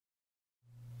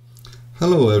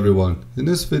Hello everyone, in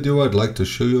this video I'd like to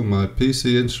show you my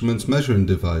PCE instruments measuring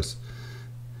device.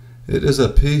 It is a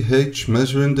pH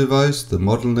measuring device, the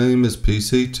model name is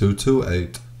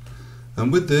PC228.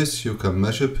 And with this you can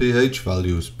measure pH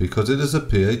values because it is a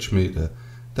pH meter.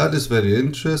 That is very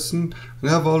interesting, and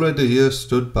I have already here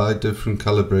stood by different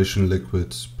calibration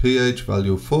liquids, pH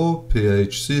value 4,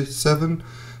 pH 7,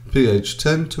 pH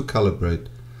 10 to calibrate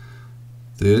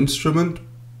the instrument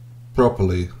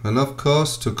properly, and of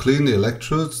course to clean the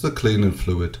electrodes, the cleaning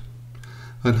fluid.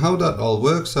 And how that all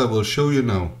works I will show you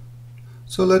now.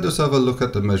 So let us have a look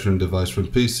at the measuring device from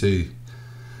PCE,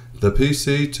 the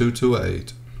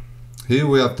PC228. Here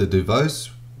we have the device.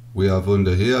 We have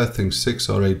under here I think 6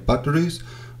 or 8 batteries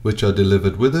which are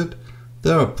delivered with it.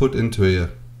 They are put into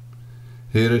here.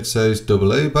 Here it says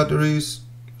AA batteries,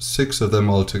 6 of them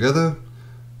all together.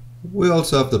 We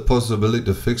also have the possibility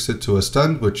to fix it to a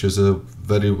stand, which is a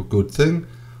very good thing,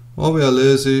 or we are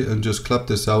lazy and just clap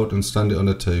this out and stand it on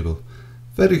a table.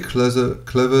 Very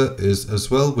clever is as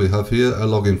well, we have here a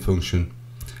login function,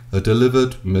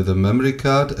 delivered with a memory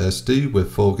card SD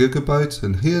with 4 GB,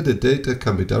 and here the data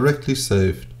can be directly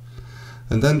saved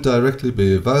and then directly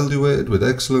be evaluated with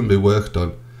Excel and be worked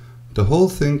on. The whole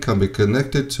thing can be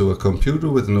connected to a computer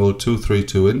with an old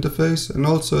 232 interface and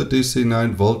also a DC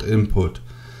 9 volt input.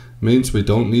 Means we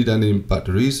don't need any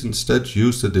batteries, instead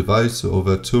use the device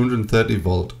over 230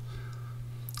 volt.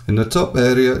 In the top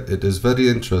area it is very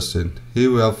interesting.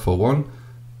 Here we have for one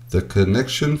the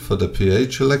connection for the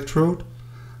pH electrode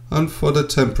and for the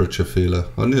temperature feeler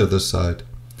on the other side.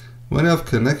 When I have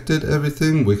connected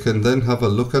everything we can then have a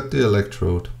look at the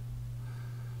electrode.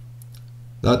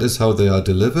 That is how they are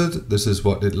delivered. This is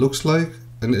what it looks like,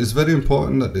 and it is very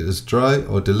important that it is dry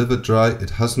or delivered dry.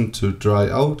 It hasn't to dry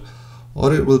out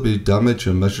or it will be damaged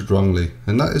and measured wrongly,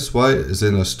 and that is why it is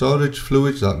in a storage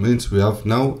fluid. That means we have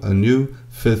now a new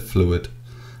fifth fluid.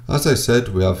 As I said,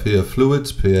 we have here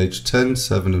fluids pH 10,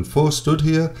 7 and 4 stood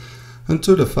here, and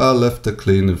to the far left the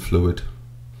cleaning fluid,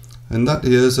 and that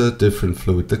here is a different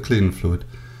fluid, the cleaning fluid.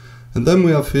 And then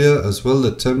we have here as well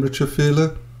the temperature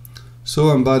feeler.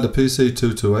 So and by the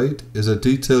PC228 is a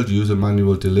detailed user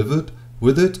manual delivered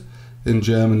with it in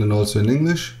German and also in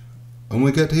English. And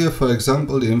we get here, for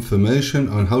example, the information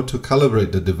on how to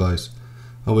calibrate the device.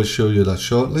 I will show you that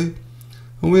shortly.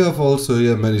 And we have also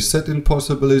here many setting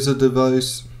possibilities of the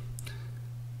device.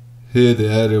 Here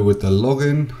the area with the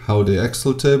login, how the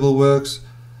Excel table works,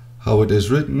 how it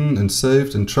is written and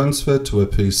saved and transferred to a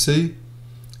PC.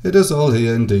 It is all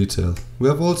here in detail. We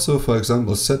have also, for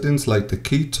example, settings like the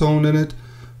ketone in it,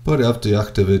 but I have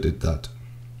deactivated that.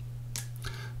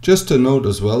 Just to note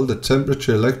as well, the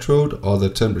temperature electrode or the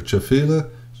temperature feeler,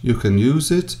 you can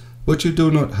use it, but you do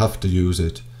not have to use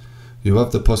it. You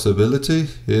have the possibility,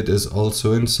 it is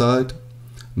also inside,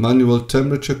 manual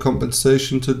temperature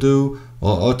compensation to do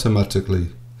or automatically.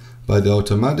 By the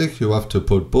automatic you have to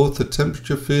put both the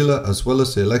temperature feeler as well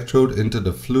as the electrode into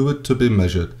the fluid to be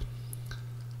measured.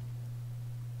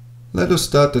 Let us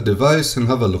start the device and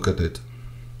have a look at it.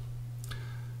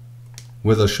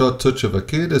 With a short touch of a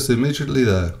key it is immediately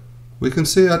there. We can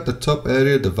see at the top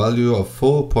area the value of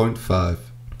 4.5.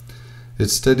 It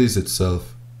steadies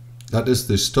itself. That is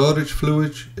the storage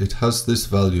fluid, it has this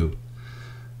value.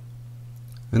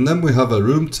 And then we have a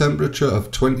room temperature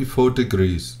of 24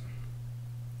 degrees.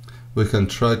 We can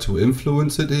try to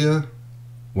influence it here.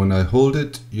 When I hold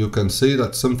it you can see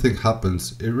that something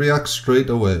happens, it reacts straight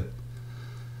away.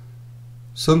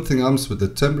 Something happens with the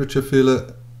temperature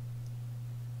feeler.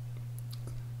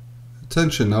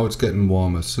 Attention, now it's getting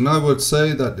warmer. So now I would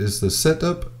say that is the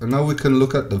setup, and now we can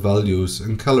look at the values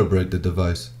and calibrate the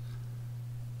device.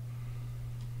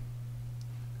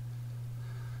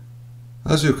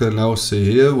 As you can now see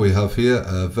here, we have here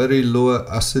a very lower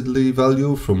acidity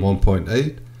value from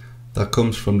 1.8. That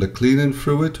comes from the cleaning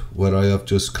fluid where I have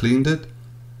just cleaned it.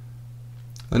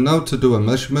 And now to do a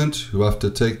measurement you have to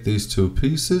take these two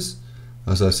pieces.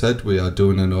 As I said, we are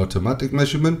doing an automatic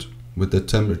measurement with the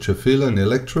temperature feeler and the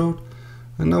electrode.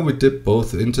 And now we dip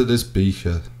both into this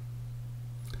beaker.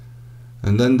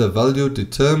 And then the value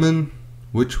determine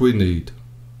which we need.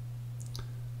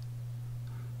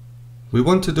 We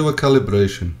want to do a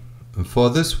calibration. And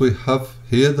for this we have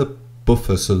here the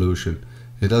buffer solution.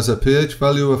 It has a pH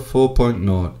value of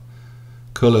 4.0.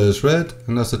 Color is red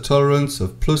and has a tolerance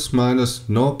of plus minus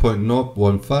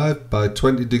 0.015 by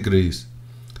 20 degrees.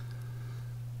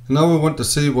 And now we want to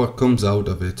see what comes out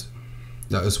of it.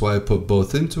 That is why I put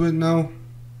both into it now.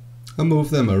 I move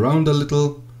them around a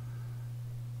little,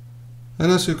 and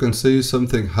as you can see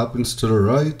something happens to the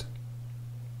right,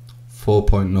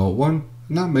 4.01,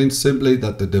 And that means simply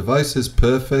that the device is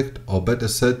perfect, or better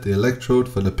said, the electrode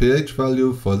for the pH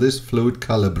value for this fluid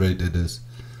calibrated is.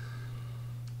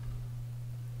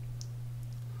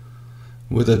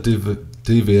 With a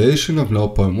deviation of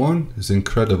 0.1 is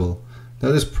incredible.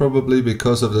 That is probably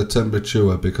because of the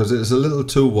temperature, because it is a little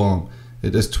too warm.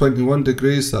 It is 21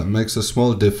 degrees, that makes a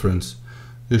small difference.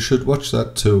 You should watch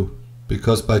that too,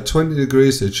 because by 20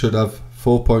 degrees it should have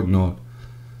 4.0.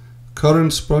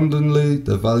 Correspondingly,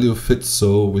 the value fits,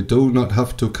 so we do not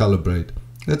have to calibrate.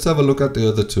 Let's have a look at the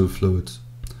other two fluids.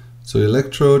 So the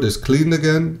electrode is cleaned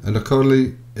again, and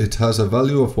accordingly it has a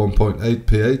value of 1.8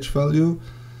 pH value.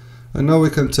 And now we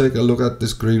can take a look at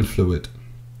this green fluid.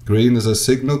 Green is a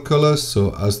signal color,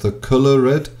 so as the color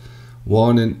red,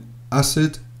 warning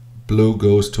acid, blue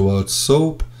goes towards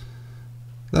soap.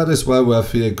 That is why we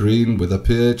have here green with a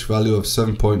pH value of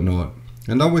 7.0.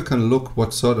 And now we can look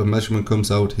what sort of measurement comes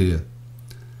out here.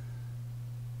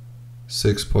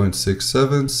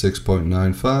 6.67,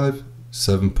 6.95,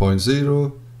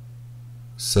 7.0,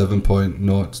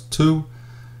 7.02.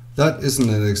 That isn't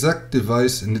an exact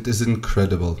device, and it is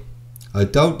incredible. I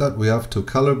doubt that we have to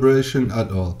calibration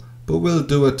at all, but we'll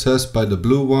do a test by the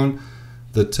blue one,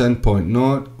 the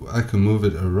 10.0. I can move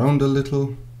it around a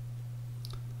little.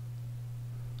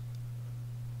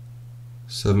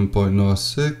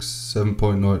 7.06,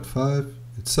 7.05.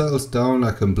 It settles down.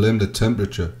 I can blame the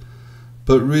temperature,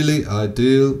 but really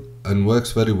ideal and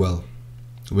works very well.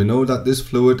 We know that this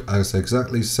fluid has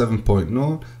exactly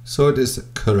 7.0, so it is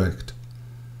correct.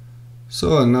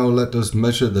 So now let us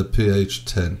measure the pH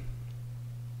 10.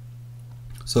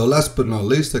 So last but not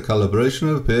least, the calibration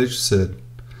of pH 10.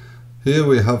 Here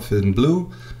we have in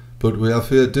blue, but we have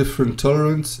here different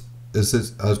tolerance. Is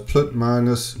it as plus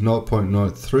minus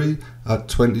 0.03 at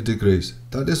 20 degrees.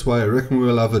 That is why I reckon we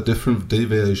will have a different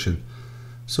deviation.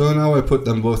 So now I put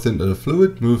them both into the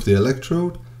fluid, move the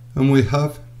electrode, and we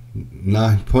have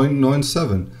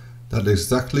 9.97. That is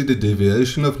exactly the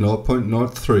deviation of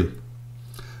 0.03.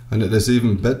 And it is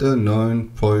even better,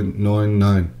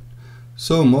 9.99.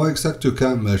 So more exact you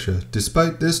can't measure.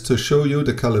 Despite this, to show you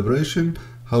the calibration,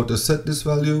 how to set this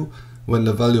value when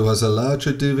the value has a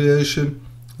larger deviation,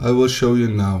 I will show you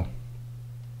now.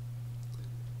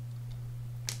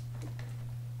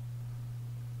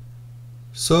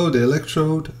 So the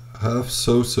electrode have,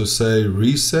 so to say,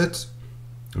 reset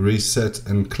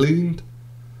and cleaned.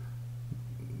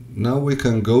 Now we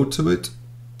can go to it.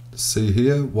 See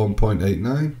here,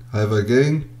 1.89. I have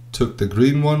again took the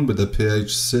green one with the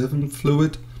pH 7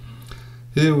 fluid.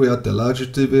 Here we had the larger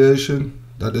deviation.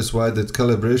 That is why the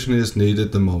calibration is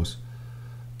needed the most.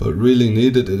 But really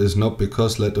needed it is not,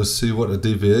 because let us see what a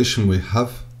deviation we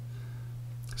have.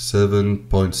 7.7,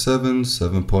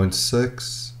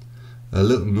 7.6. A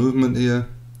little movement here.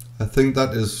 I think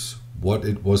that is what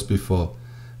it was before.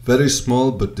 Very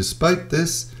small, but despite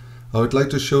this, I would like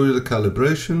to show you the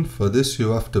calibration. For this you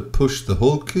have to push the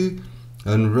hold key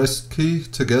and rest key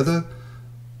together,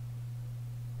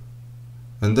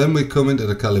 and then we come into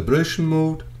the calibration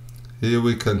mode. Here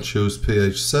we can choose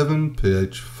pH 7,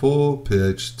 pH 4,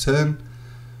 pH 10.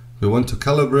 We want to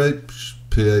calibrate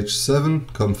pH 7,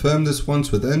 confirm this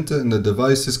once with enter, and the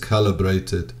device is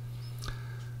calibrated.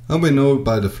 And we know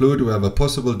by the fluid we have a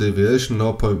possible deviation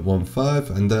 0.15,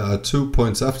 and there are 2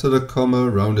 points after the comma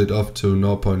rounded off to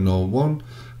 0.01.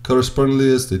 Correspondingly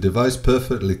is the device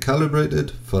perfectly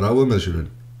calibrated for our measuring.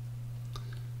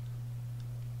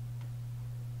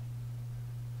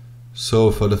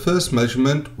 So for the first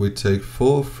measurement we take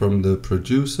 4 from the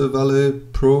Producer Valley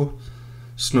Pro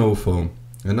Snow Foam.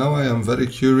 And now I am very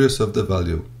curious of the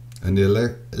value. And the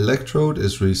electrode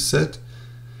is reset.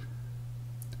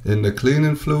 In the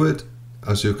cleaning fluid,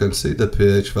 as you can see, the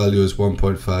pH value is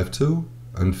 1.52,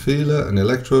 and feeler and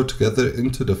electrode together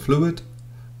into the fluid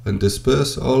and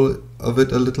disperse all of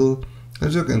it a little.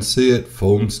 As you can see, it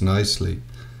foams nicely.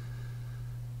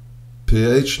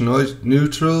 pH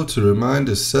neutral, to remind,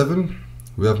 is 7.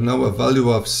 We have now a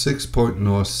value of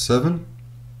 6.07.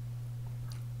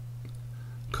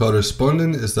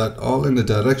 Corresponding is that all in the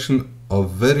direction of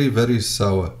very, very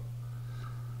sour.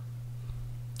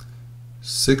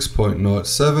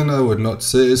 6.07 I would not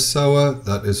say is sour,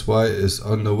 that is why it is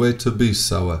on the way to be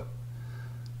sour,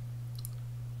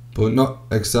 but not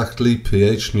exactly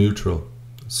pH neutral.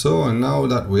 So, and now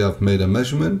that we have made a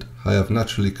measurement, I have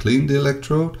naturally cleaned the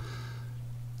electrode.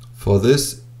 For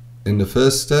this, in the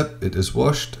first step, it is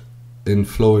washed in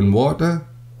flowing water,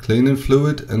 cleaning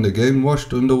fluid, and again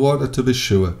washed underwater to be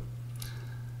sure.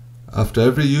 After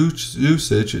every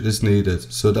usage it is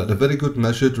needed, so that a very good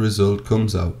measured result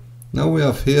comes out. Now we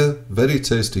have here very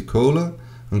tasty cola,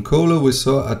 and cola we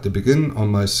saw at the beginning on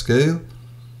my scale.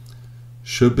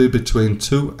 should be between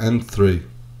 2 and 3.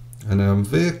 And I'm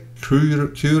very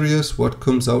curious what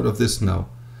comes out of this now.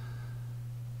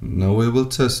 Now we will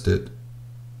test it.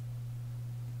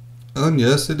 And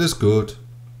yes, it is good.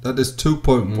 That is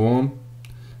 2.1.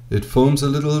 It foams a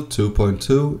little,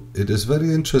 2.2. It is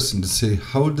very interesting to see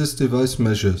how this device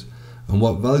measures and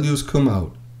what values come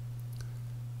out.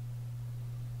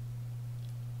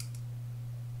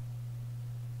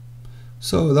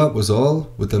 So that was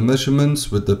all with the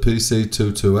measurements with the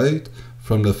PC228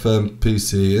 from the firm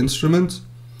PCE Instruments.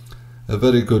 A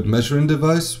very good measuring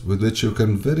device with which you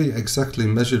can very exactly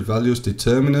measured values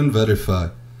determine and verify.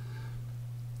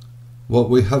 What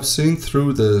we have seen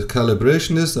through the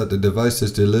calibration is that the device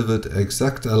is delivered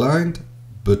exact aligned,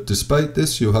 but despite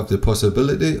this you have the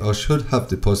possibility, or should have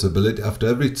the possibility after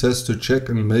every test, to check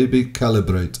and maybe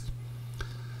calibrate.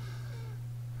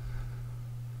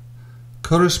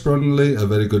 Correspondingly, a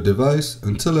very good device.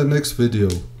 Until the next video,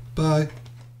 bye.